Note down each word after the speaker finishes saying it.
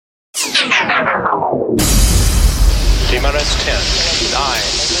T-minus 10, 9,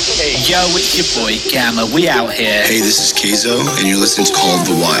 8. Yo, it's your boy Gamma. We out here. Hey, this is Kizo, and you're listening to Call of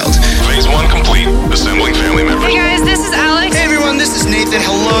the Wild. Phase 1 complete. Assembling family members. Hey guys, this is Alex. Hey everyone, this is Nathan.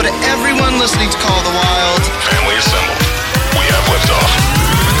 Hello to everyone listening to Call of the Wild. Family assembled. We have liftoff.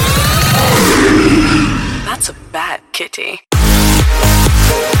 That's a bad kitty.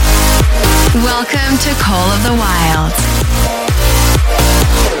 Welcome to Call of the Wild.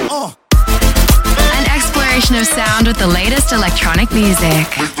 An exploration of sound with the latest electronic music.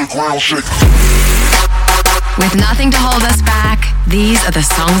 With nothing to hold us back, these are the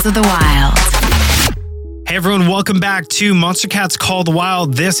songs of the wild. Hey everyone, welcome back to Monstercat's Call the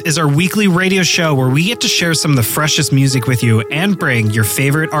Wild. This is our weekly radio show where we get to share some of the freshest music with you and bring your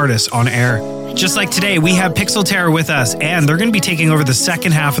favorite artists on air. Just like today, we have Pixel Terror with us, and they're going to be taking over the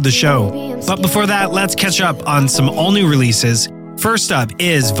second half of the show. But before that, let's catch up on some all-new releases. First up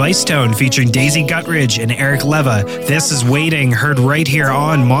is Vice Tone featuring Daisy Guttridge and Eric Leva. This is Waiting, heard right here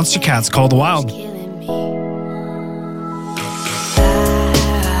on Monstercat's Call the Wild.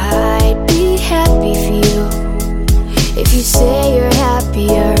 I'd be happy for you if you say you're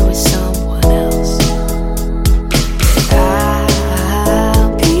happier with someone else.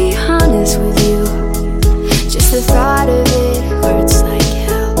 I'll be honest with you, just the thought of it hurts like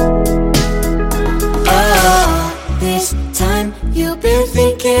hell. Oh, this time you've been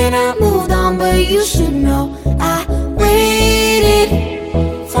thinking I moved on, but you should know I waited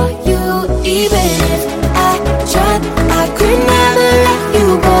for you. Even if I tried, I could never let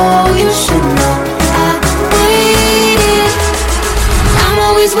you go. You should know I waited. I'm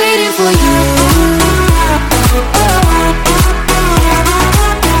always waiting for you.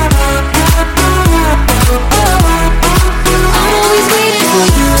 I'm always waiting for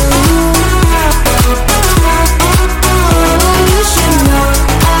you. Oh, you should know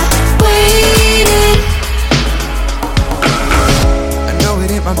I waited. I know it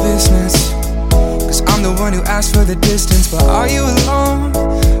ain't my business, 'cause I'm the one who asked for the distance. But are you alone?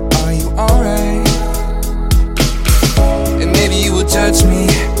 Are you alright? And maybe you will judge me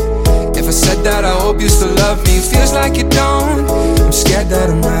if I said that I hope you still love me. Feels like you don't. I'm scared that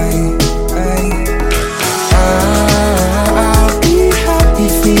I might. I'll be happy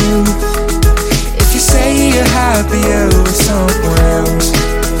for you if you say you're happier with someone else.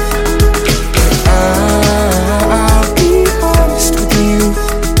 I'll be honest with you,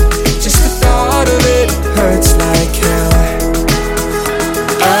 just the thought of it hurts like hell.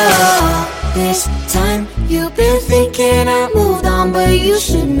 Oh, this time you've been thinking I moved on, but you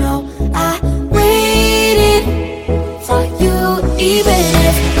should know I waited for you. Even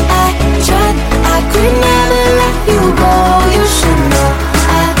if I tried, I could never let you go. You should know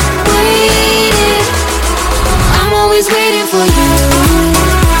I waited. I'm always waiting for you.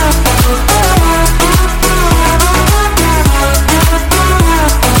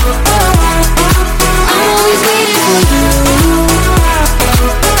 I'm always waiting for you.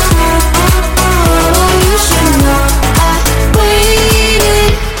 Oh, you should know I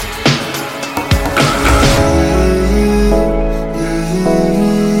waited.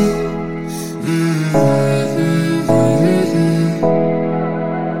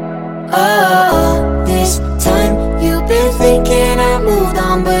 Oh, this time you've been thinking I moved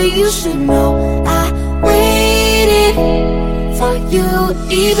on, but you should know I waited for you.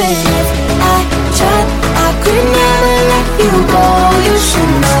 Even if I tried, I could never let you go. You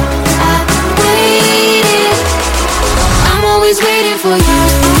should know I waited. I'm always waiting for you.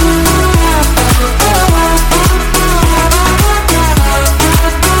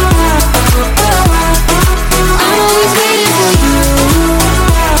 I'm always waiting for you.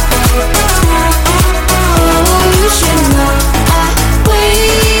 Oh, you should know I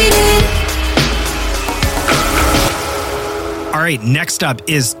waited. All right, next up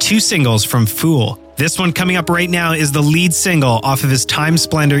is two singles from Fool. This one coming up right now is the lead single off of his Time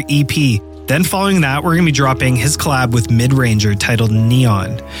Splendor EP. Then following that, we're going to be dropping his collab with Midranger titled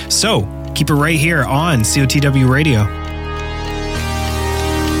Neon. So keep it right here on COTW Radio.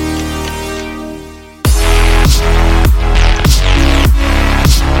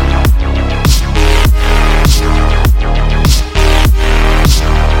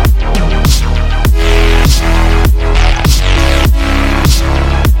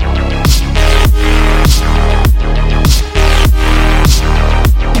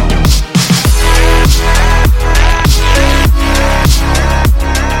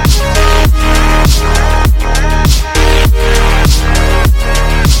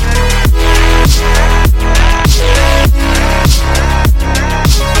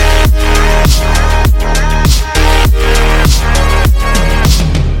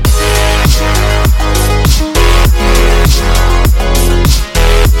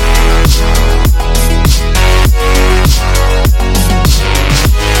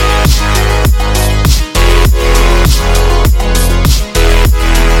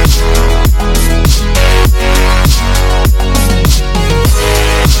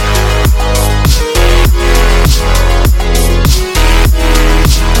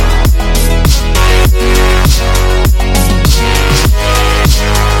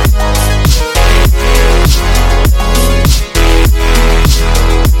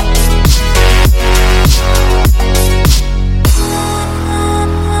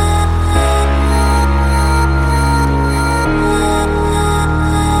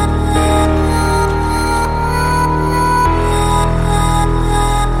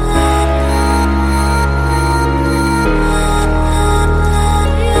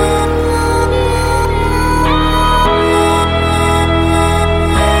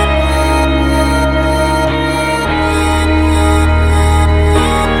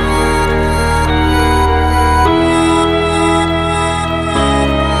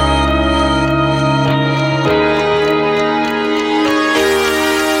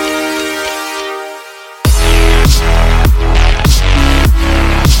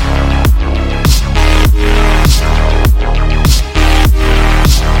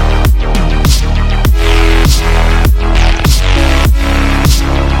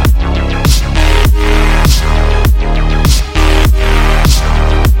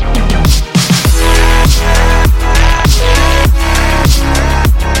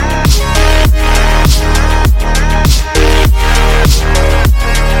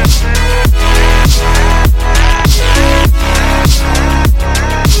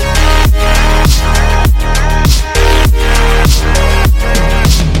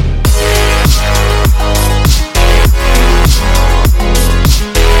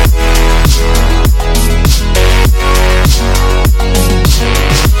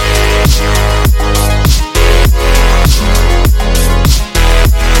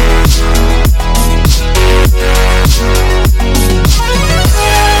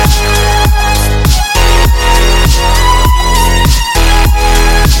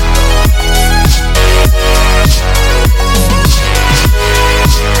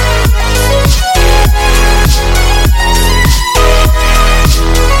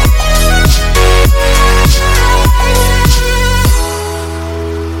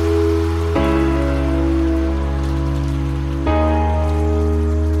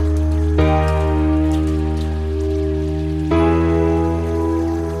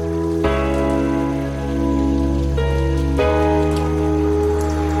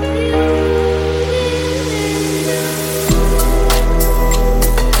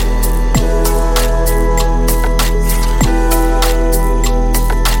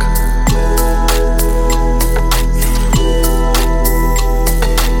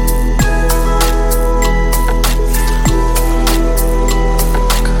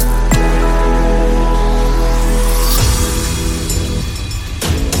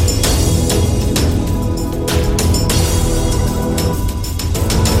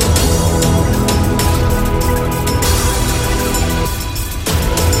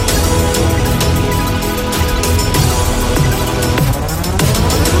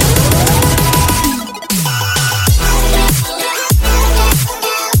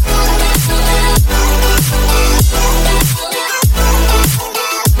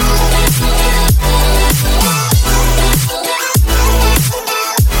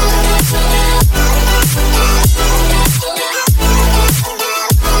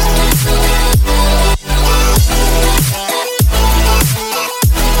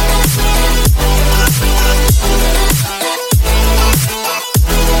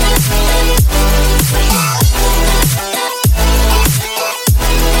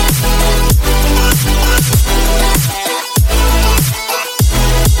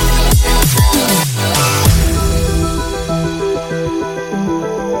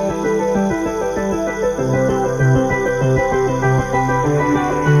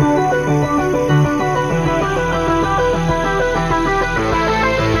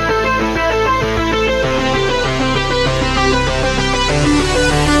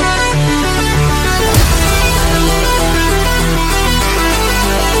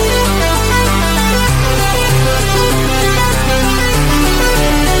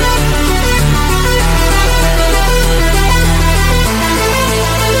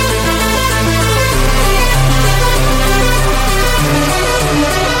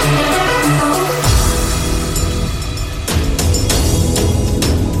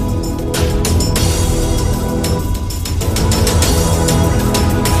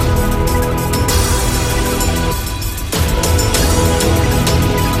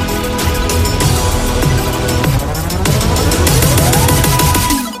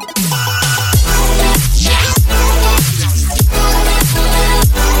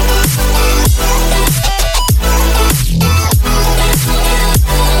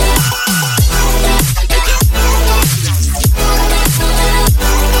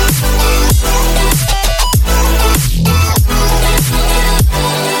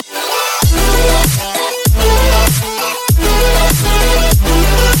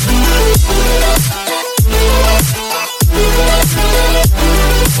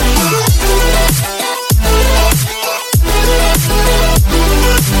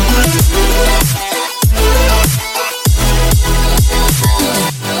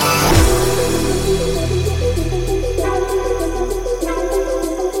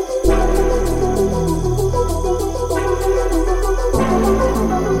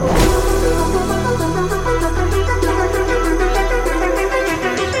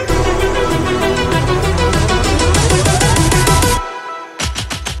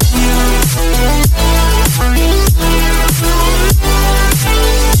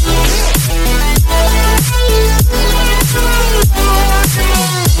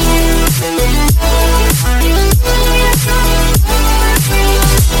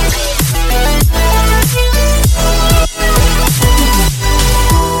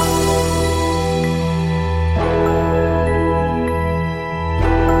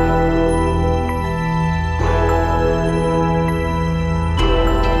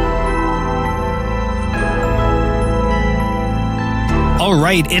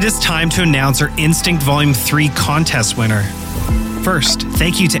 right, it is time to announce our Instinct Volume 3 contest winner. First,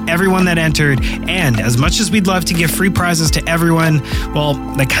 thank you to everyone that entered, and as much as we'd love to give free prizes to everyone, well,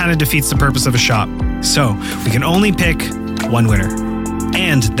 that kind of defeats the purpose of a shop. So, we can only pick one winner.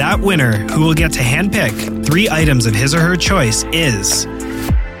 And that winner, who will get to handpick 3 items of his or her choice, is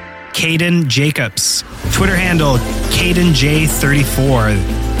Caden Jacobs. Twitter handle,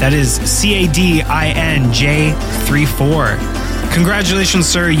 CadenJ34. That is CADINJ34. Congratulations,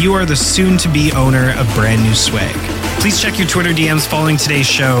 sir. You are the soon-to-be owner of brand new swag. Please check your Twitter DMs following today's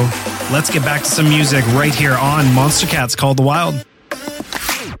show. Let's get back to some music right here on Monstercat's Called the Wild.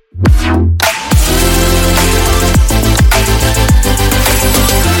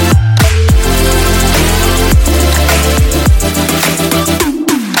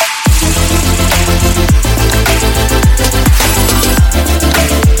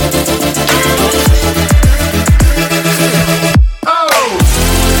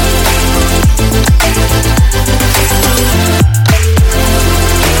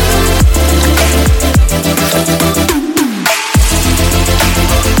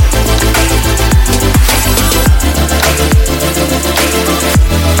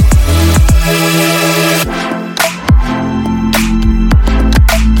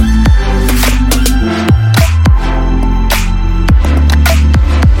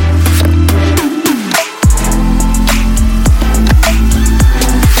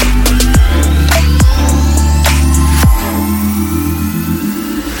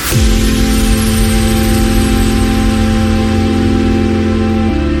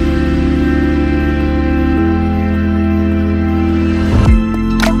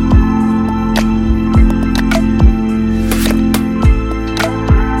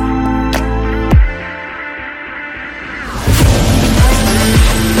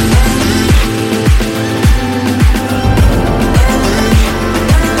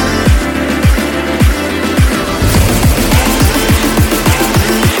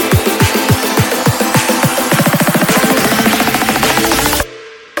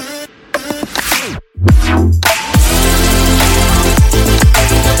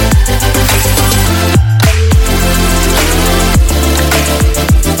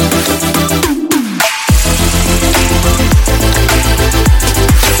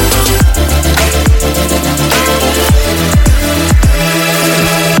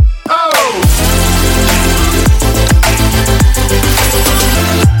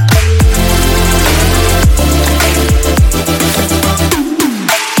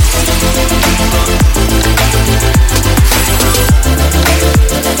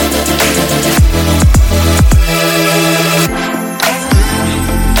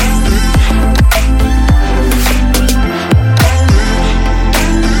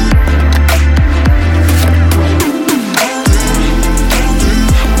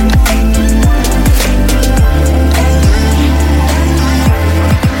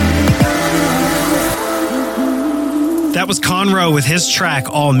 With his track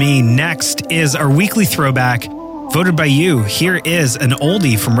All Me. Next is our weekly throwback voted by you. Here is an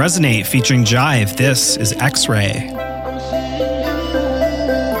oldie from Resonate featuring Jive. This is X-Ray.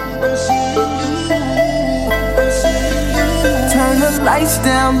 Turn the lights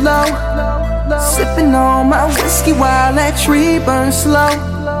down low, sipping on my whiskey while that tree burns slow,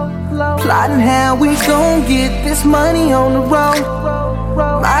 plotting how we gon' get this money on the road.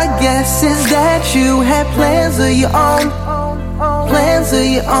 My guess is that you had plans of your own,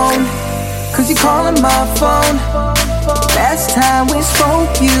 cause you calling my phone. Last time we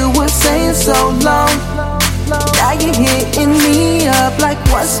spoke you were saying so long. Now you're hitting me up like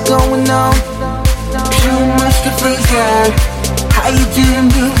what's going on. You must have forgot how you did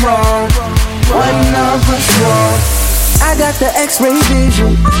me wrong. One of us wrong. I got the X-ray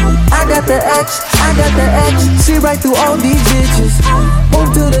vision, I got the X, see right through all these bitches. Move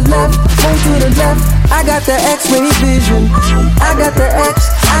to the left, I got the X-ray vision, I got the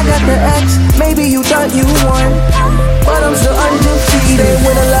X, maybe you thought you won, but I'm still undefeated. Stay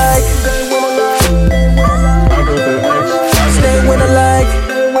when I like, stay when I like,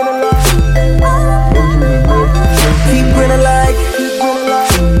 keep grinning like,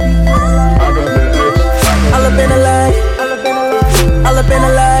 all up in a lie, all up in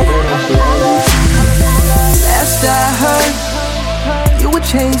a lie. Last I heard, you were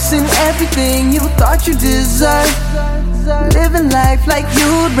chasing everything you thought you deserved, living life like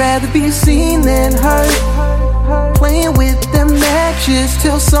you'd rather be seen than heard, playing with them matches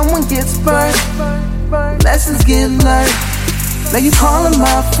till someone gets burned. Lessons get learned. Now you calling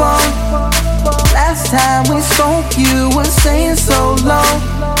my phone. Last time we spoke you were saying so long.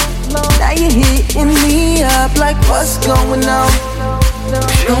 Now you're hitting me up like what's going on.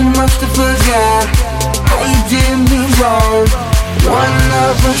 You must have forgot how you did me wrong. One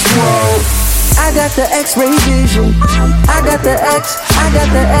of us wrong. I got the X-ray vision. I got the X, I got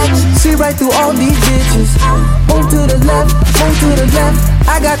the X. See right through all these bitches. Move to the left, move to the left.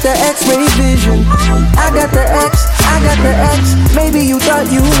 I got the X-ray vision. I got the X, I got the X. Maybe you thought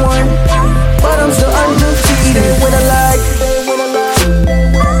you won, but I'm still undefeated. Stay with a like.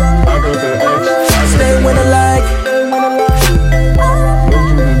 I got the X. Stay with a like.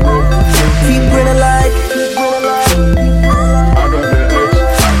 Keep grinning like. I got the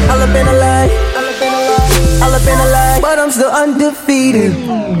X. All up in a like. All up in a lie, but I'm still undefeated.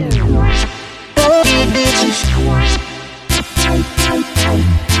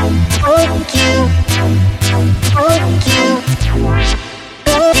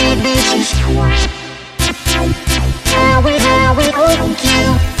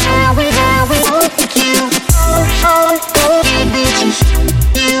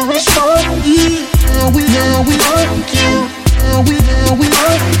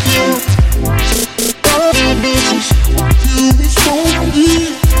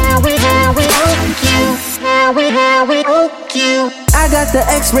 I got the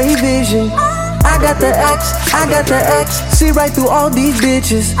X-ray vision. I got the X, I got the X. See right through all these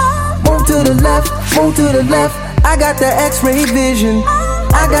bitches. Move to the left, move to the left. I got the X-ray vision.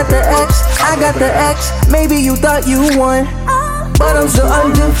 I got the X, I got the X. Maybe you thought you won, but I'm still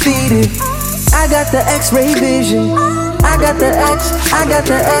undefeated. I got the X-ray vision. I got the X, I got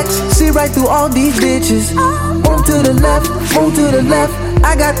the X. See right through all these bitches. Move to the left, move to the left.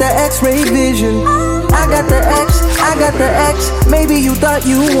 I got the X-ray vision. I got the X, I got the X. Maybe you thought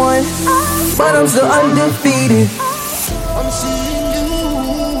you won, but I'm still undefeated.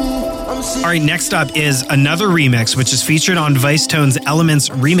 All right, next up is another remix, which is featured on Vice Tone's Elements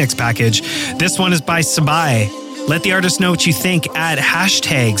remix package. This one is by Sabai. Let the artist know what you think at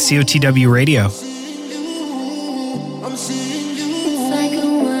hashtag COTW Radio. It's like a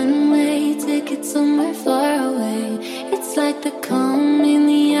one-way ticket somewhere far away. It's like the calm in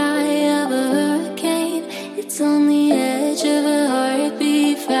the eye of a hurricane. It's on the edge of a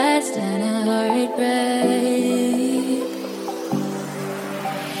heartbeat, fast and a heartbreak.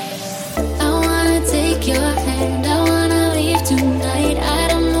 I wanna take your hand, I wanna leave tonight. I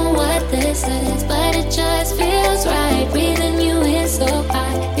don't know what this is, but it just feels right. Breathing you in so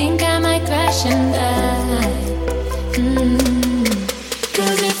high, think I might crash and die.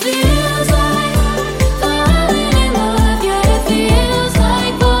 'Cause it feels like falling in love. Yeah, it feels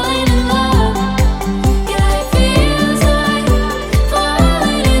like falling in love. Yeah, it feels like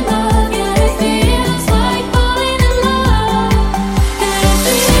falling in love. Yeah, it feels like falling in love. Yeah, it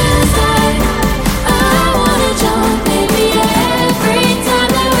feels like I wanna jump, baby, every time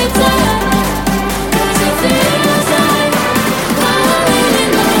that we touch. 'Cause it feels like falling in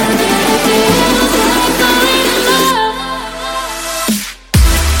love. Yeah, it feels like falling in love.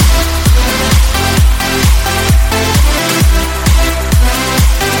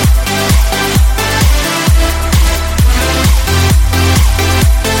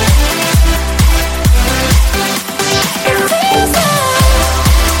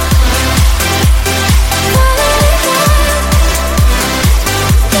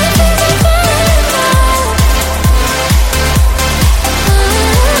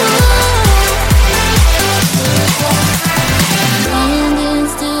 Standing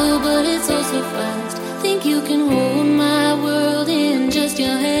still, but it's all so fast. Think you can hold my world in just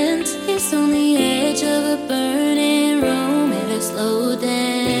your hands. It's on the edge of a burning room. It'll slow down.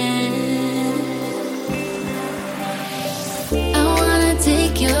 I wanna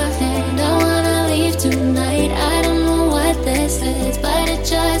take your hand, I wanna leave tonight. I don't know what this is, but it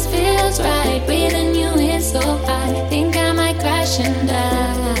just feels right. Breathing you in so high, think I might crash and die.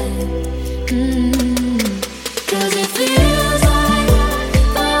 'Cause it feels like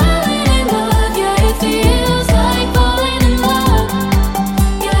falling in love. Yeah, it feels like falling in love.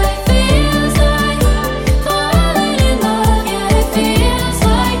 Yeah, it feels like falling in love. Yeah, it feels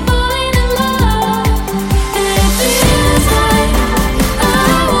like falling in love. And it feels like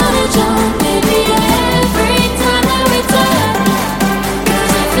I wanna jump, baby, every time that we touch.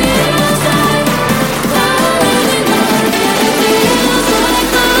 'Cause it feels like falling in love. Yeah, it feels like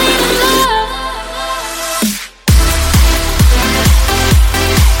falling in love.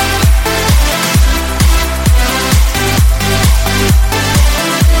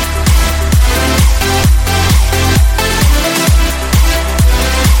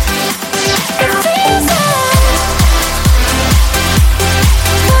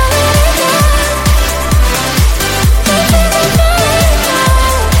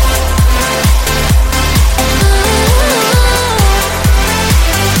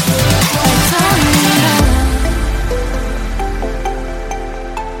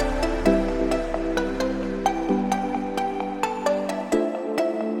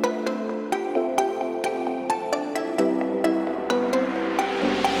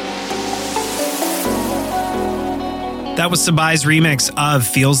 That was Sabai's remix of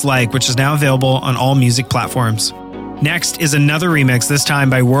Feels Like, which is now available on all music platforms. Next is another remix, this time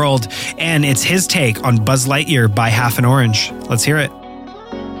by World, and it's his take on Buzz Lightyear by Half an Orange. Let's hear it.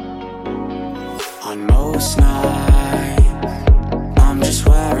 On most nights, I'm just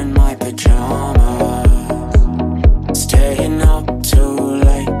wearing my pajamas, staying up too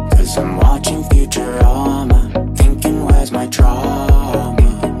late, 'cause I'm watching Futurama, thinking where's my drama?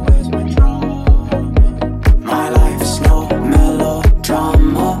 My life's no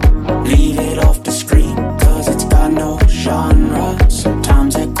melodrama, leave it off the screen, 'cause it's got no genre.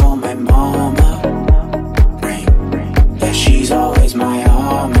 Sometimes I call my mama, rain, yeah, she's always my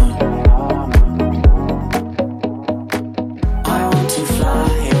armor. I want to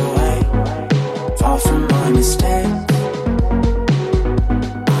fly away, far from my mistakes.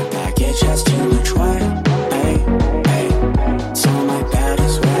 My baggage has too much weight, so my bed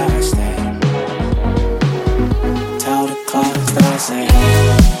is where I stay. Tell the clouds that I say hey.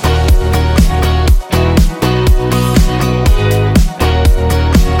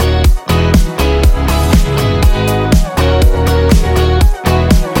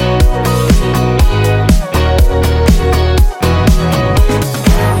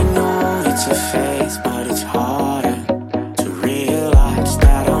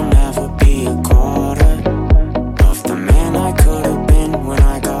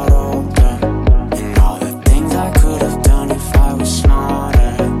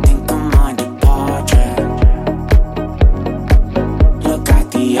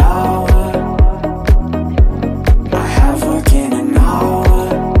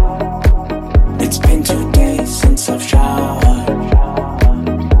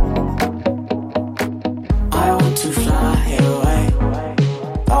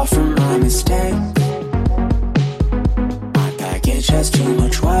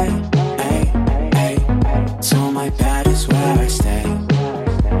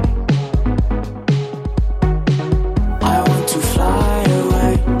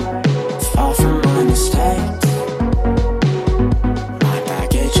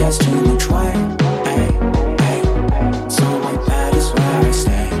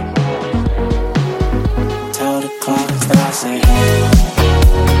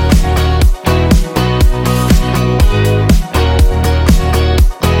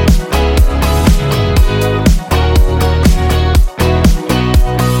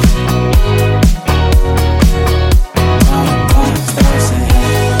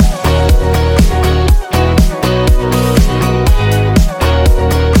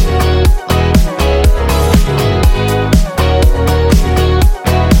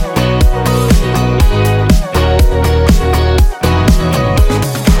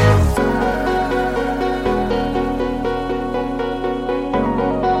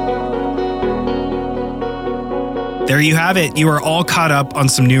 There you have it. You are all caught up on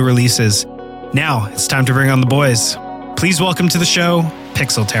some new releases. Now it's time to bring on the boys. Please welcome to the show,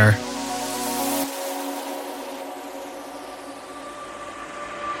 Pixel Terror.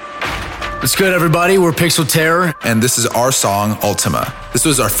 What's good, everybody? We're Pixel Terror, and this is our song, Ultima. This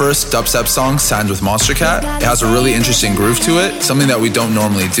was our first dubstep song signed with Monstercat. It has a really interesting groove to it, something that we don't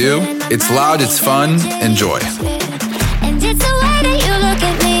normally do. It's loud, it's fun, enjoy. And it's the way that you look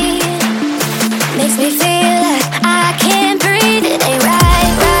at me, makes me feel like I can't breathe. It ain't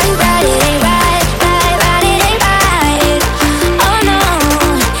right, right, right, it ain't right, right, right, it ain't right. Oh no,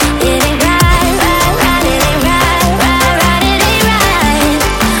 it ain't right, right, right, it ain't right, right, right, it ain't right.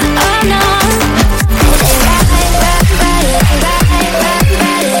 Oh no, it ain't right, right, right, it ain't right, right,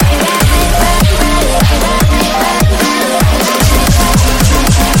 right, it ain't right, right, right, it ain't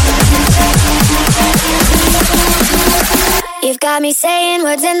right. You've got me saying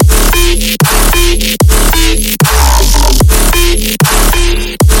words in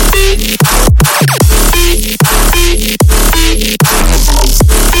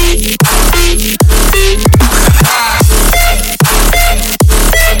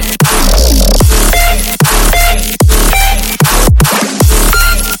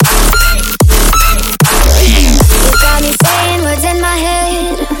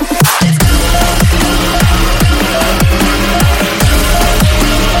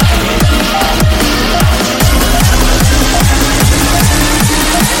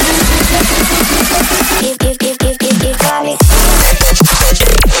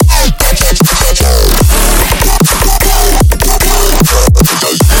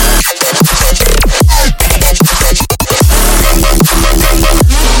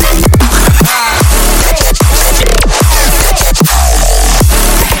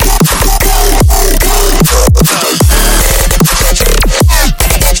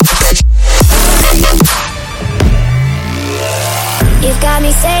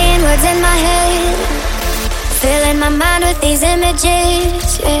in my head, filling my mind with these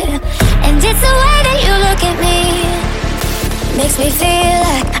images, yeah. And it's the way that you look at me, makes me feel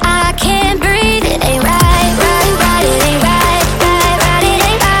like I can't breathe. It ain't right, right, right, it ain't right, right, right, it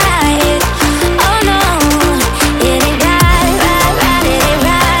ain't right. Oh no, it ain't right, right, right, it ain't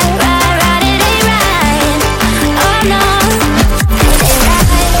right, right, right, it ain't right. Oh no, it ain't right,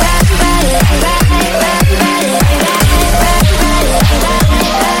 right, right, it ain't right, right, right, it ain't right, right, right, it ain't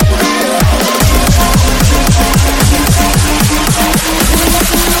right, right.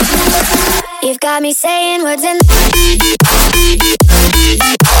 You've got me saying words in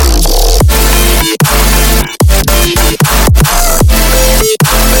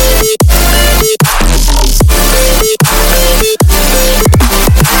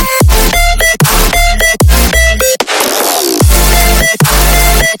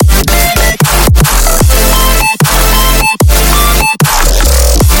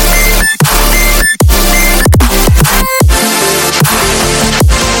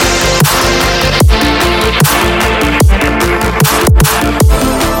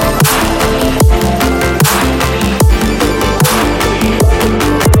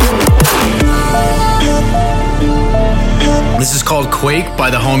This is called Quake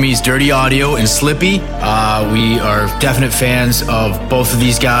by the homies Dirty Audio and Slippy. We are definite fans of both of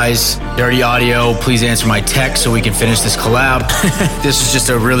these guys. Dirty Audio, please answer my text so we can finish this collab. This is just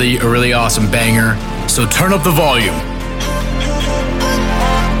a really awesome banger. So turn up the volume.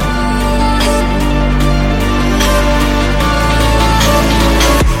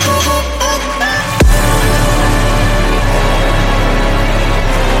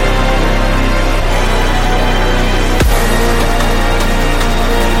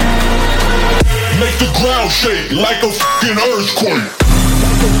 Make the ground shake like a fucking earthquake.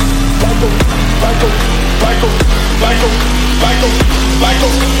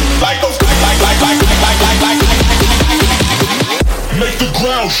 Make the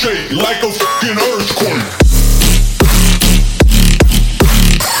ground shake like a fucking earthquake.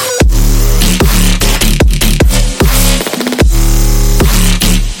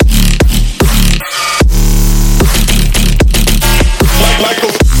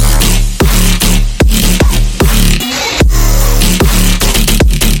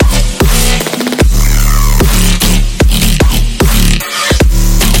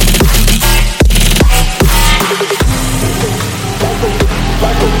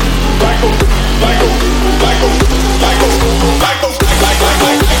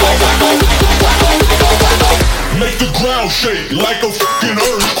 Make the ground shake like a fucking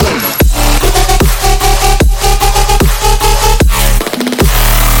earthquake.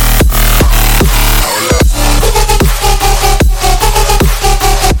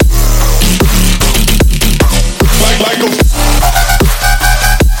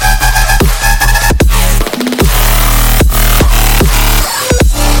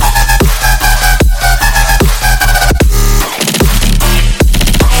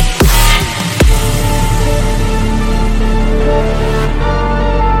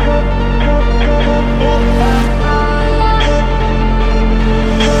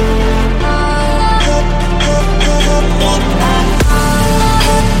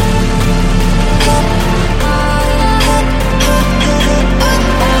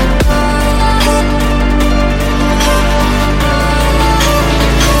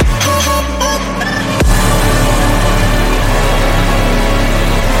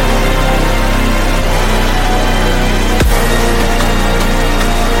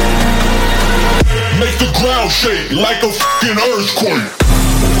 Make the ground shake like a fucking earthquake.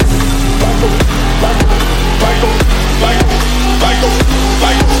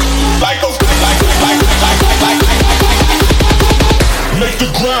 Make the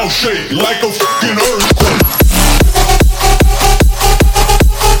ground shake like a fucking earthquake.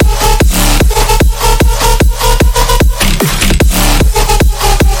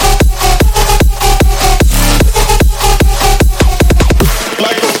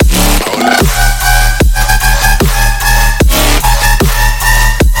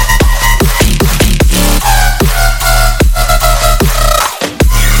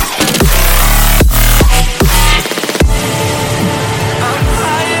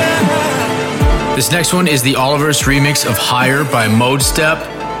 This next one is the Oliver's remix of Higher by Mode Step.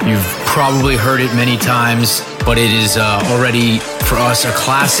 You've probably heard it many times, but it is already, for us, a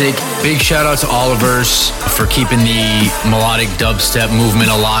classic. Big shout out to Oliver's for keeping the melodic dubstep movement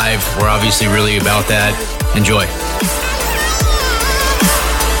alive. We're obviously really about that. Enjoy.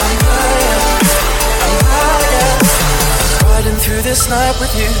 Riding through this night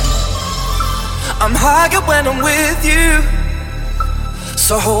with you. I'm higher when I'm with you.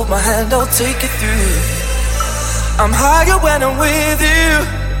 So hold my hand, I'll take it through. I'm higher when I'm with you.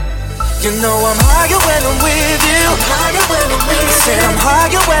 You know I'm higher when I'm with you. I said I'm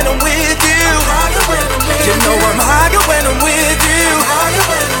higher when I'm with you. You know I'm higher when I'm with you.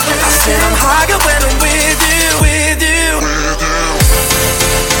 I said I'm higher when I'm with you, with you.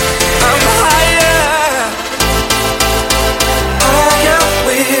 I'm higher, higher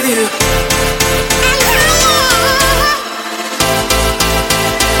with you.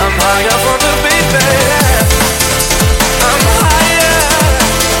 I'm higher for the baby. I'm higher,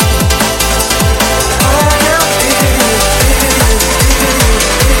 higher with you.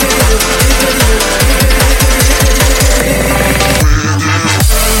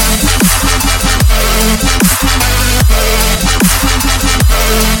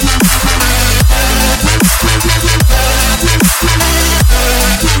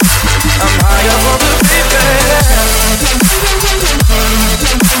 I'm higher for the baby.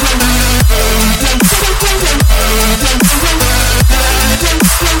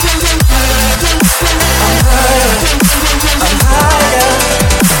 I'm higher,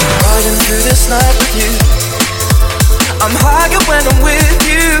 riding through this night with you. I'm higher when I'm with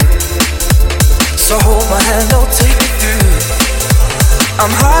you. So hold my hand, I'll take it through. I'm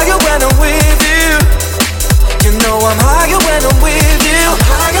higher when I'm with you. You know I'm higher when I'm with you.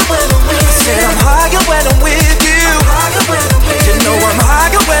 Said I'm higher when I'm with you. You know I'm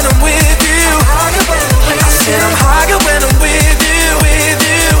higher when I'm with you. I said I'm higher when I'm with you, with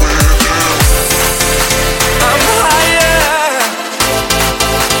you. I'm higher,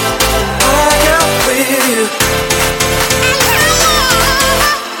 higher with you.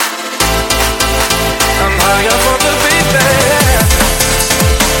 I'm higher for the baby.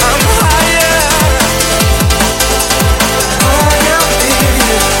 I'm higher, higher with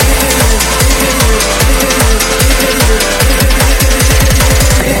you.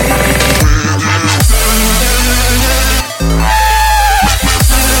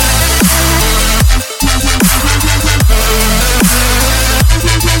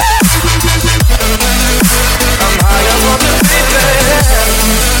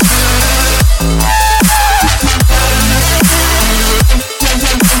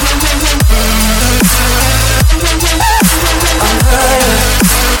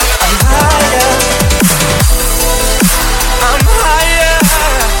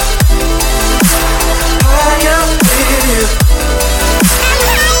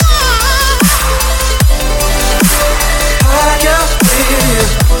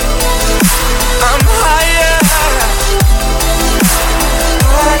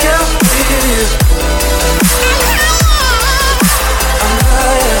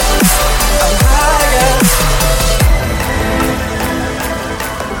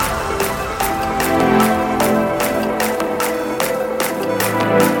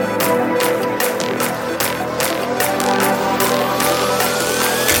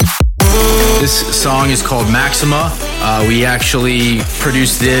 This song is called Maxima. We actually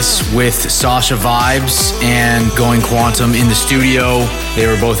produced this with Sasha Vibes and Going Quantum in the studio. They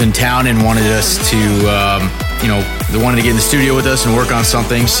were both in town and wanted us to, they wanted to get in the studio with us and work on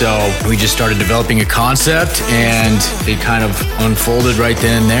something. So we just started developing a concept and it kind of unfolded right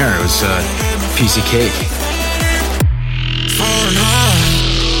then and there. It was a piece of cake.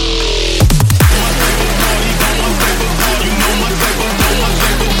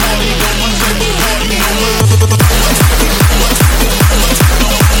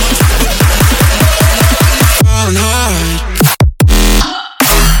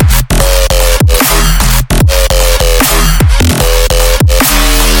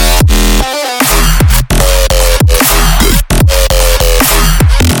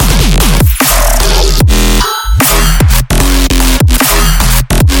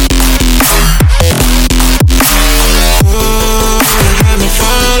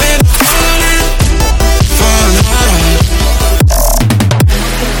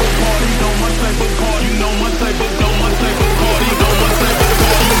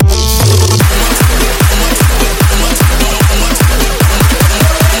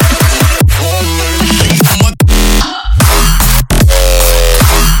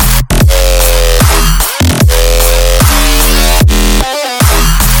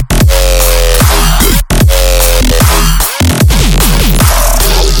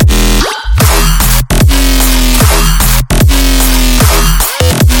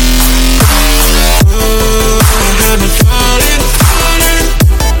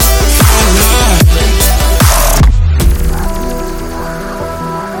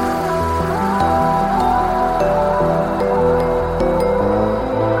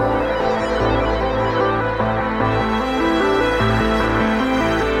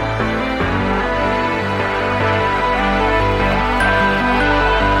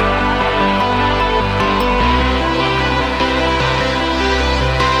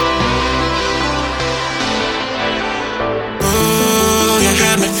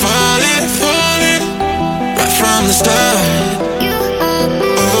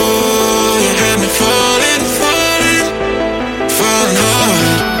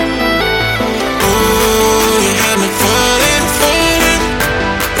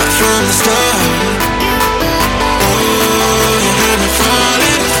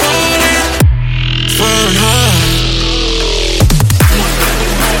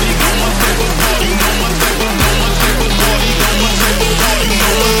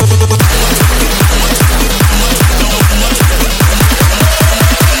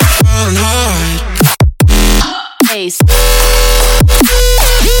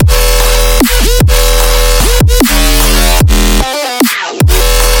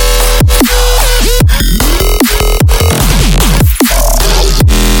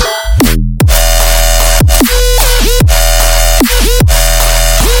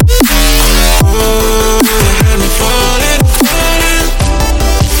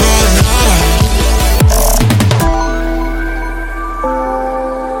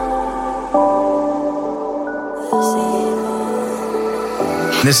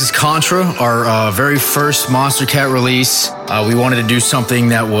 This is Contra, our very first Monstercat release. We wanted to do something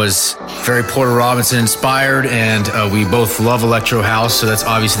that was very Porter Robinson inspired, and we both love electro house, so that's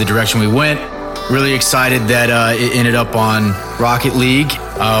obviously the direction we went. Really excited that it ended up on Rocket League.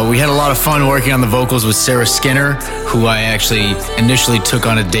 We had a lot of fun working on the vocals with Sarah Skinner, who I actually initially took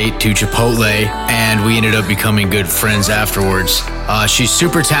on a date to Chipotle, and we ended up becoming good friends afterwards. She's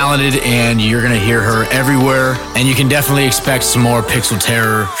super talented, and you're going to hear her everywhere, and you can definitely expect some more Pixel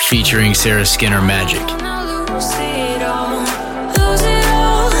Terror featuring Sarah Skinner magic.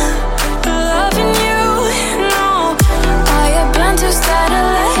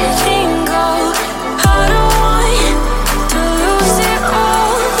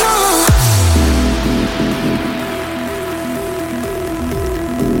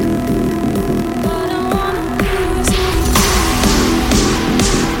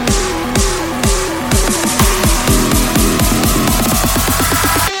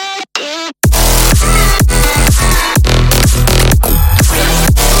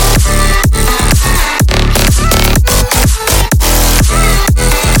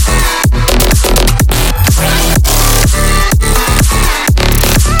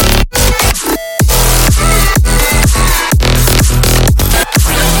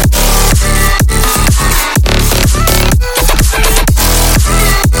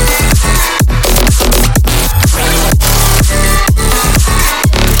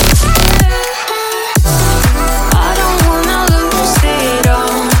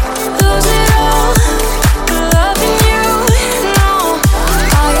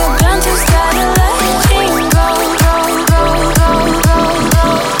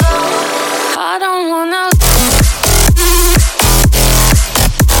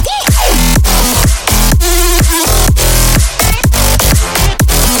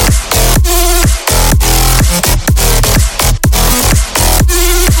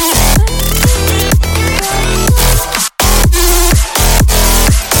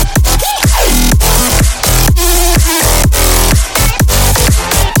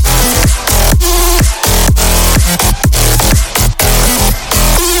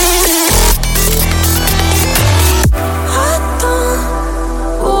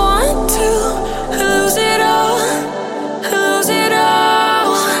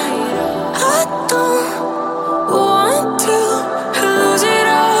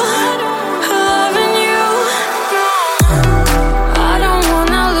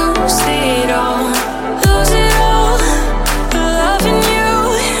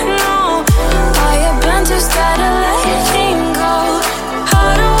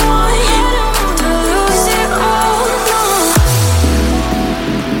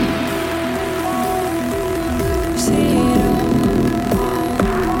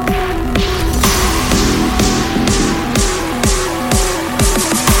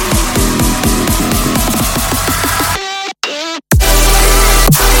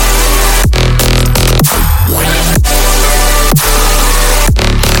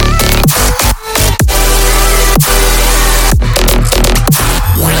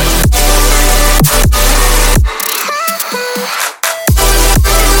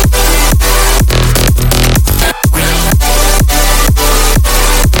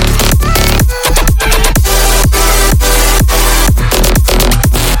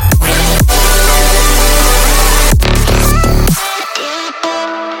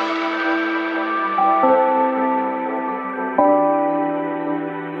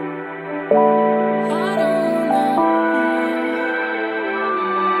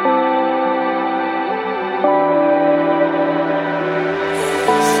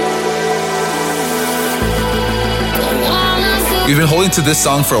 We've been holding to this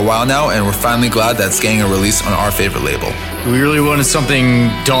song for a while now, and we're finally glad that it's getting a release on our favorite label. We really wanted something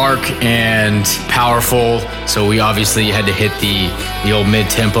dark and powerful, so we obviously had to hit the old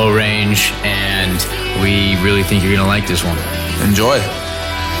mid-tempo range, and we really think you're going to like this one. Enjoy.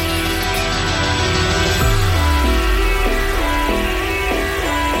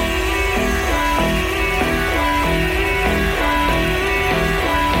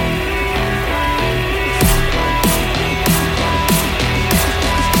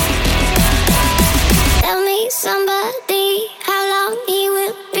 Somebody, how long he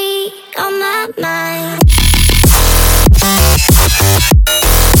will be on my mind.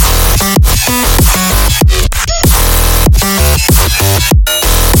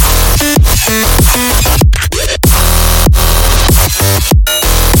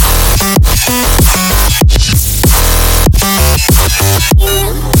 He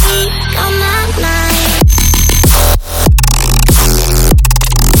will be on my mind.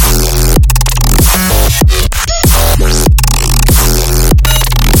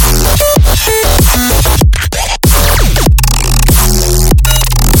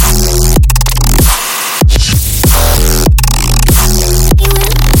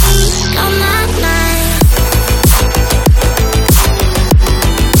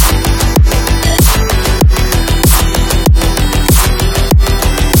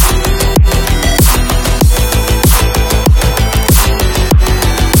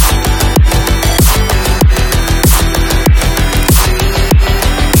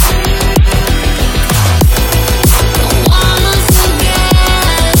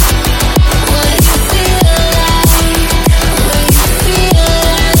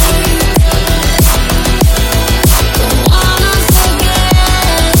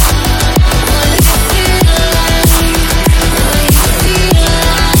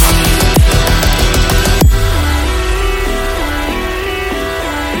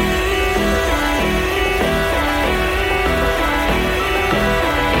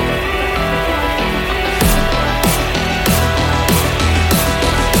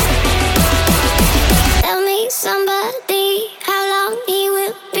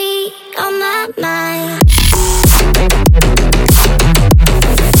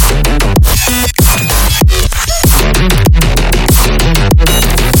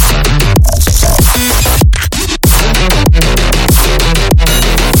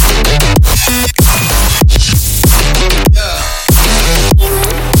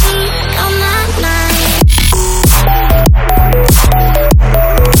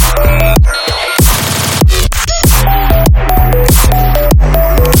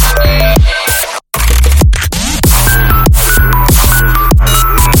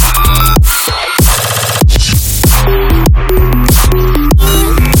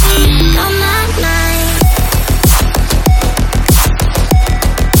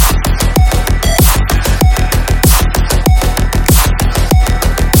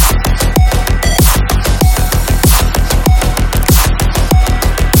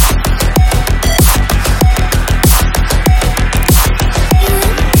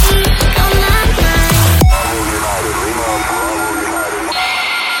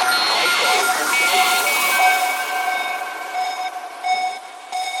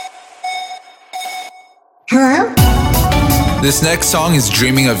 This next song is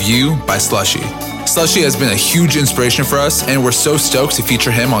Dreaming of You by Slushy. Slushy has been a huge inspiration for us, and we're so stoked to feature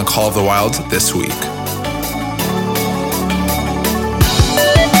him on Call of the Wild this week.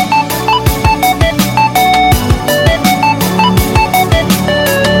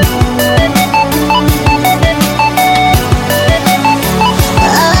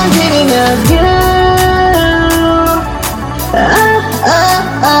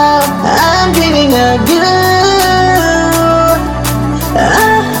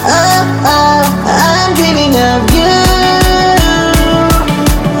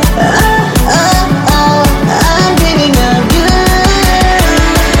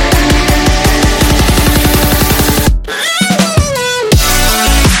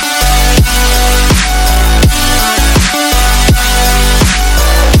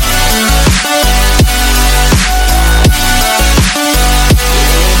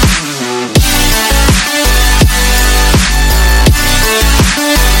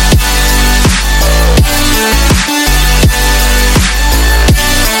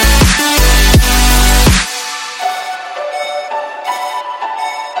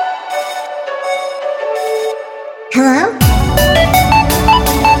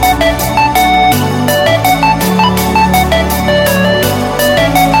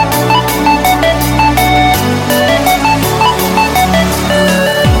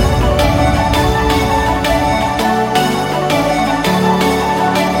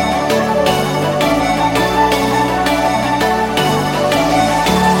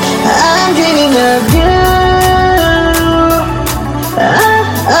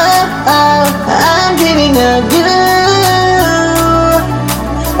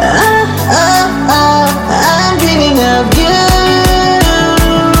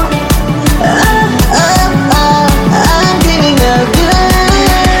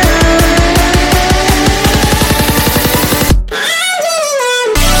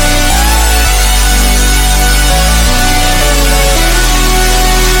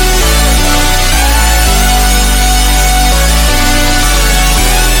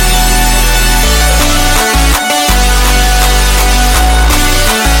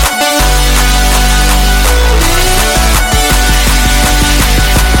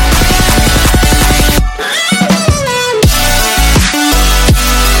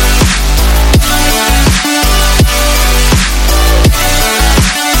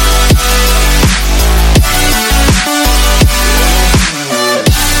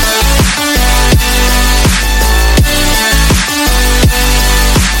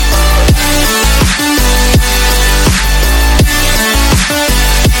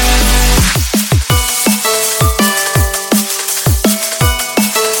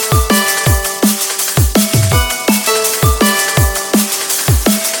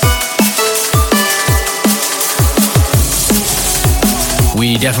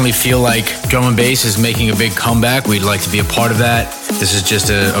 Definitely feel like drum and bass is making a big comeback. We'd like to be a part of that. This is just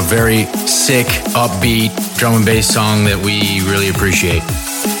a very sick, upbeat drum and bass song that we really appreciate.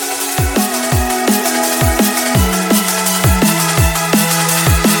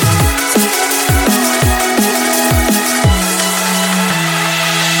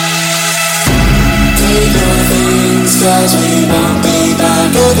 Take your things, 'cause we won't be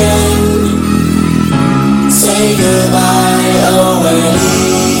back again. Say goodbye, oh we're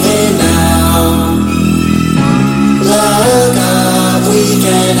leaving now. Look up, we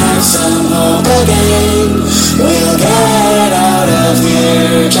can have some hope again. We'll get out of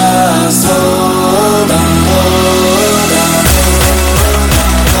here, just hold on, hold on.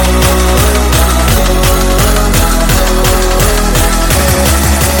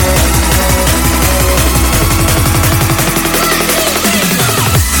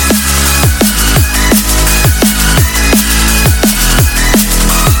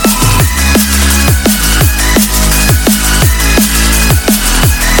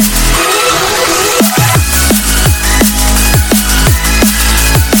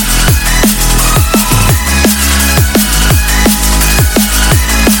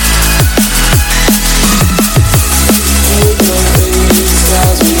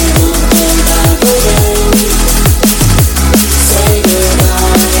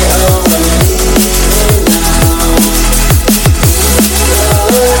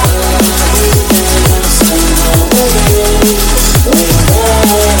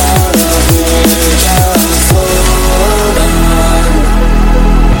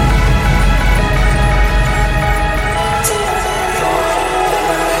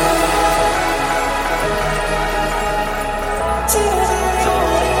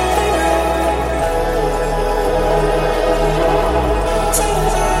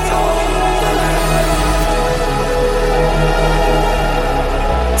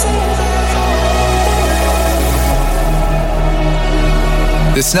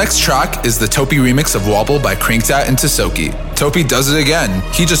 This next track is the Topi remix of Wobble by Crankdat and Tisoki. Topi does it again.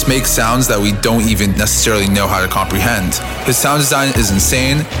 He just makes sounds that we don't even necessarily know how to comprehend. His sound design is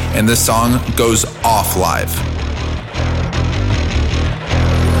insane, and this song goes off live.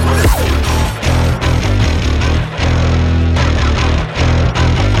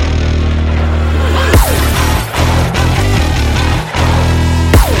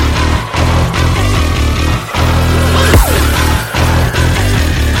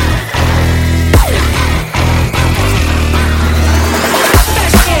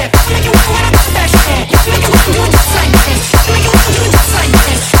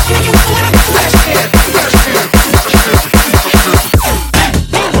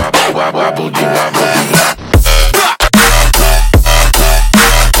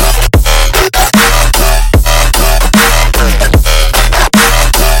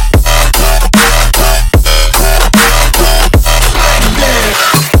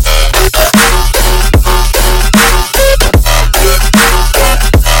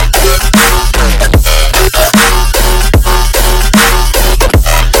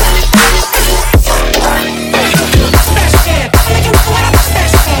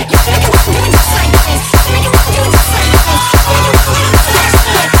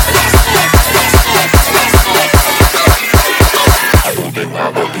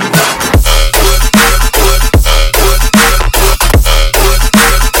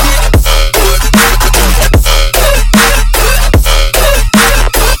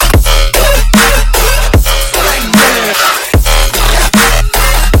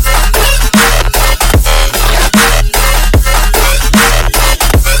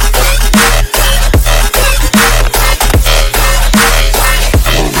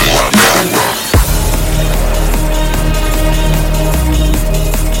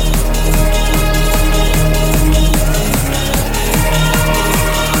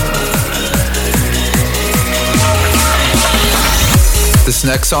 This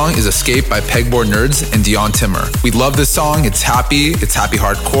next song is Escape by Pegboard Nerds and Dion Timmer. We love this song. It's happy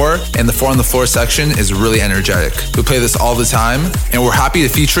hardcore, and the 4 on the Floor section is really energetic. We play this all the time, and we're happy to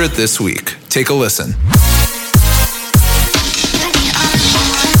feature it this week. Take a listen.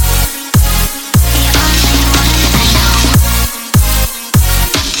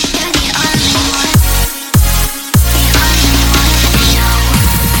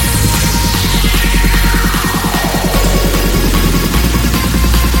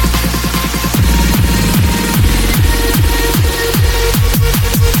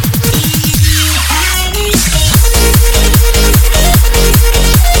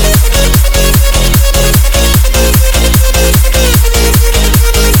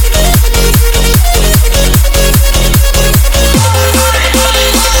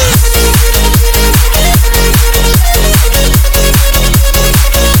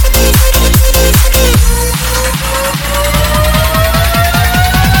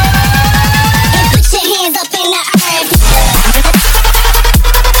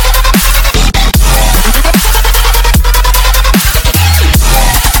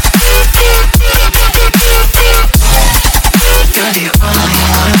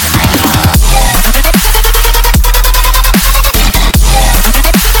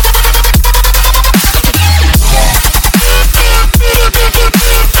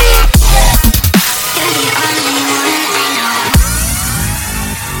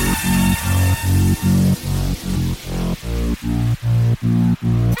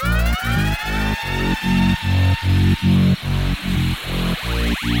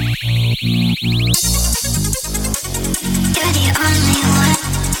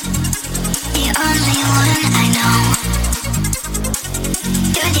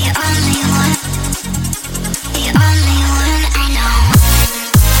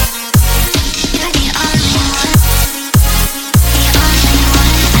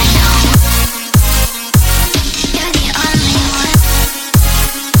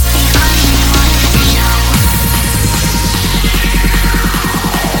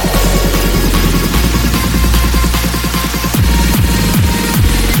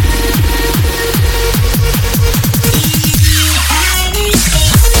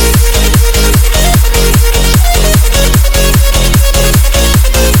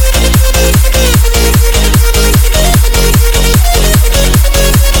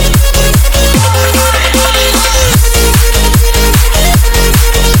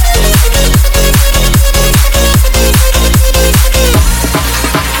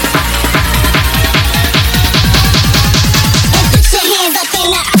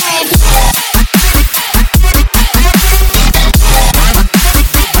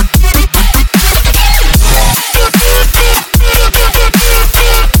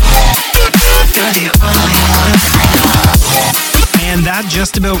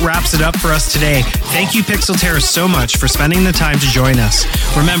 just about wraps it up for us today. Thank you, Pixel Terror, so much for spending the time to join us.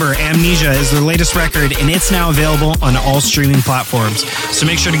 Remember, Amnesia is their latest record, and it's now available on all streaming platforms. So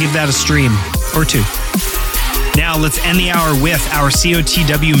make sure to give that a stream or two. Now let's end the hour with our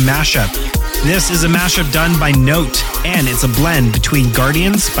COTW mashup. This is a mashup done by Note, and it's a blend between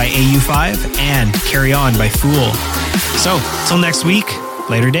Guardians by AU5 and Carry On by Fool. So, till next week,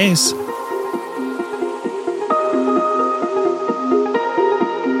 later days.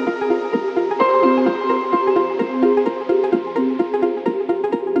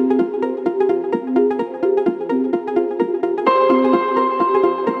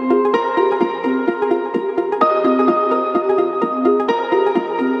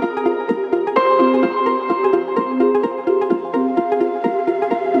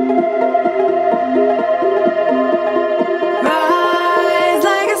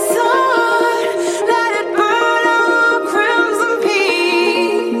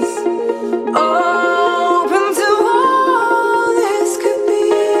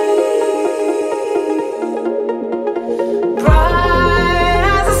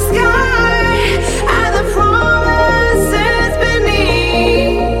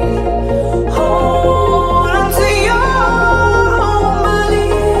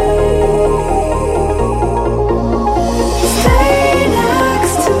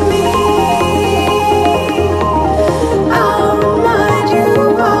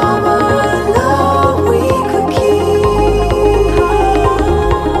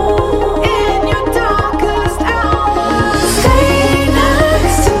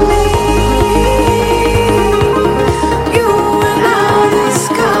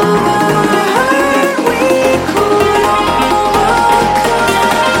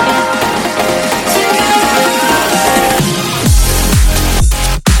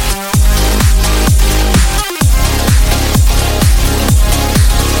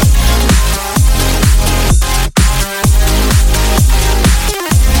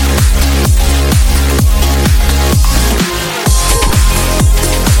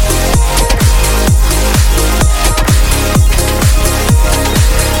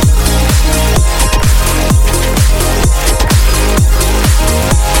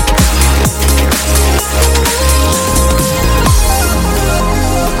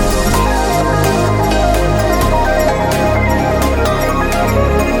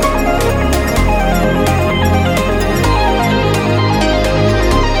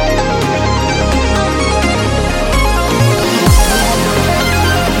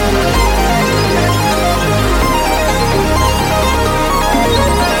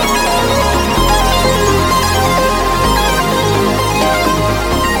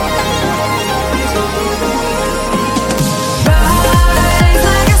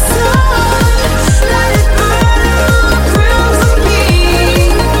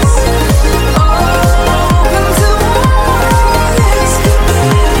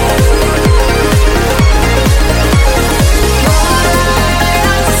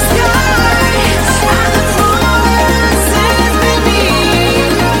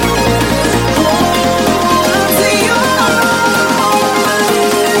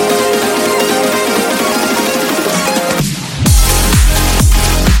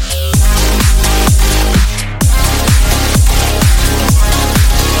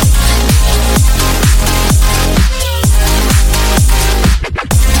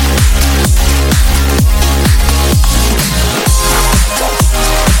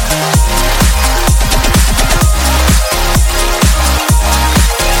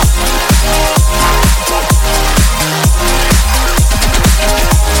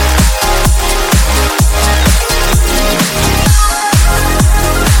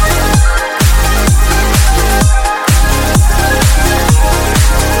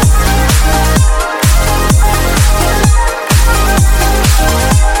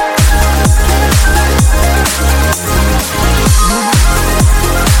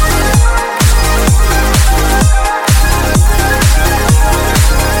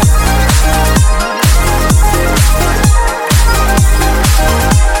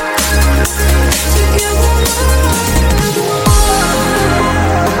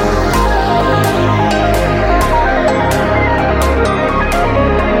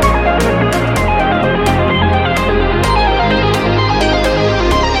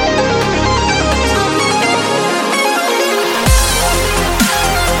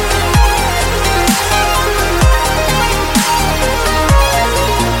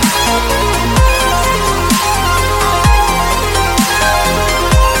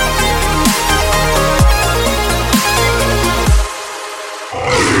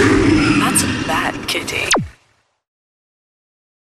 Kitty.